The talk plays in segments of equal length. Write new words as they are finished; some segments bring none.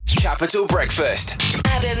Capital Breakfast.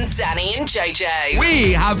 Adam, Danny and JoJo.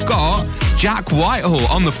 We have got Jack Whitehall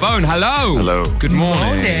on the phone. Hello. Hello. Good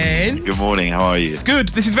morning. Good morning, how are you? Good.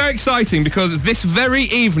 This is very exciting because this very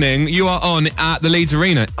evening you are on at the Leeds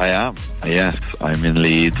Arena. I am. Yes, I'm in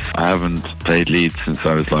Leeds. I haven't played Leeds since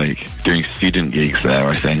I was doing student gigs there,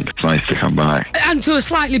 I think. It's nice to come back. And to a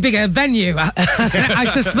slightly bigger venue, I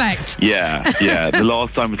suspect. Yeah. The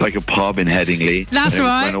last time was a pub in Headingley. That's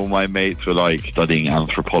right. When all my mates were studying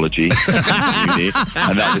anthropology at uni,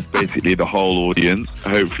 and that was basically the whole audience.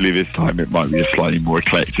 Hopefully this time it might be a slightly more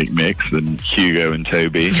eclectic mix than Hugo and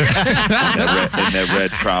Toby in their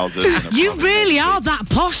red trousers. You really are that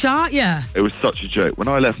posh, aren't you? It was such a joke. When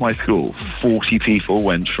I left my school, 40 people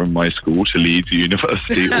went from my school to Leeds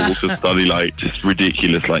University all to study just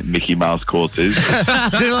ridiculous Mickey Mouse courses.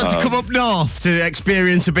 Do you like to come up north to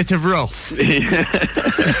experience a bit of rough?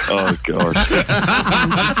 Oh God.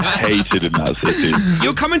 Hated in that city.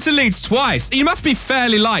 You're coming to Leeds twice. You must be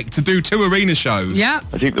fairly to do 2 arena shows. Yeah.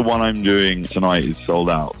 I think the one I'm doing tonight is sold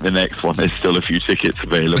out. The next one, there's still a few tickets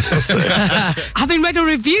available. So. Having read a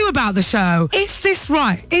review about the show, is this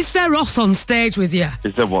right? Is there Ross on stage with you?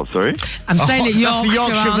 Is there what, sorry? I'm saying it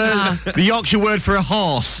That's the Yorkshire word for a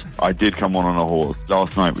horse. I did come on a horse.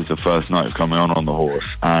 Last night was the first night of coming on the horse,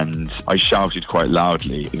 and I shouted quite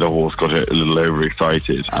loudly. The horse got a little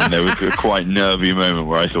overexcited, and there was a quite nervy moment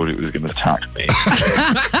where I thought it was going to attack me.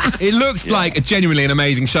 It looks like genuinely an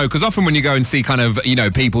amazing show, because often when you go and see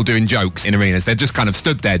people doing jokes in arenas, they're just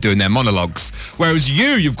stood there doing their monologues. Whereas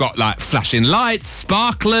you've got flashing lights,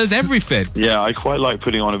 sparklers, everything. Yeah, I quite like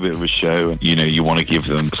putting on a bit of a show, and you want to give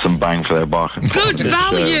them some bang for their buck. And good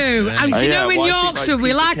value. And in Yorkshire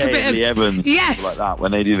we like a bit of Evans, yes, like that.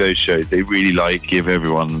 When they do those shows, they really give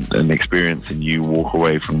everyone an experience, and you walk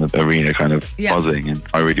away from the arena buzzing. And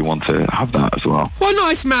I really want to have that as well. What a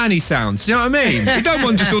nice man he sounds. Do you know what I mean? You don't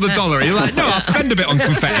want just all the dollar. You're no, I'll spend a bit on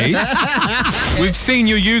confetti. We've seen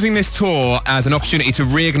you using this tour as an opportunity to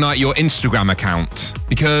reignite your Instagram account,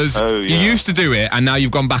 because you used to do it and now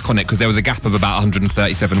you've gone back on it because there was a gap of about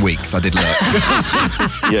 137 weeks. I did look.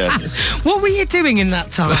 Yeah. What were you doing in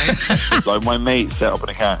that time? My mate set up an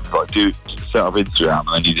account, set up Instagram,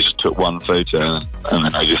 and then he just took one photo, and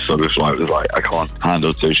then I just was I can't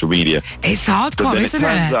handle social media. It's hardcore, isn't it?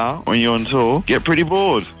 Turns out, when you're on tour, you get pretty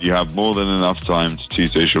bored. You have more than enough time to do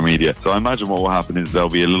social media. So I imagine what will happen is there'll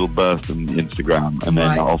be a little burst on Instagram, and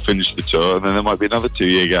then I'll finish the tour, and then there might be another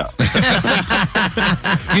 2-year gap.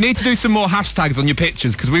 You need to do some more hashtags on your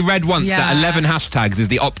pictures, because we read once that 11 hashtags is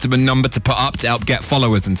the optimum number to put up to help get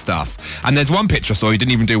followers and stuff. And there's one picture I saw you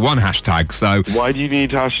didn't even do one hashtag. So why do you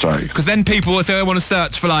need hashtags? Because then people, if they want to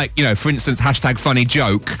search for for instance, hashtag funny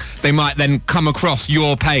joke, they might then come across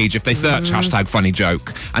your page if they search hashtag funny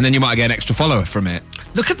joke, and then you might get an extra follower from it.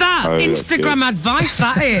 Look at that. Instagram advice,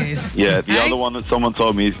 that is. Yeah, the other one that someone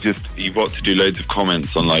told me is just you've got to do loads of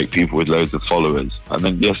comments on people with loads of followers. And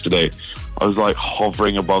then yesterday I was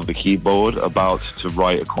hovering above the keyboard about to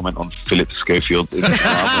write a comment on Philip Schofield's Instagram.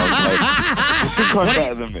 I was this is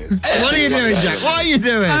better than me. What are you doing, Jack? What are you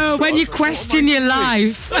doing? Oh, when you question your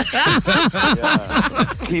life.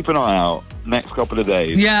 Keep an eye out. Next couple of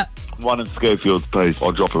days. Yeah. One of Schofield's posts,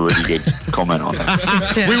 I'll drop a really good comment on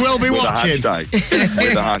it. We will be watching. With a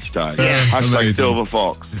hashtag. Hashtag Silver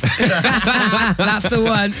Fox. That's the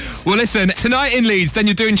one. Well, listen, tonight in Leeds, then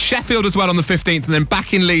you're doing Sheffield as well on the 15th, and then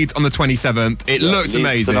back in Leeds on the 27th. It looks Leeds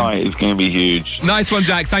amazing. Tonight is going to be huge. Nice one,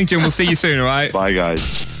 Jack. Thank you, and we'll see you soon, all right? Bye,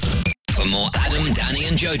 guys. For more Adam, Danny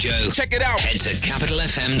and JoJo, check it out. Head to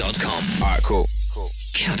capitalfm.com. All right, cool.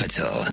 Capital.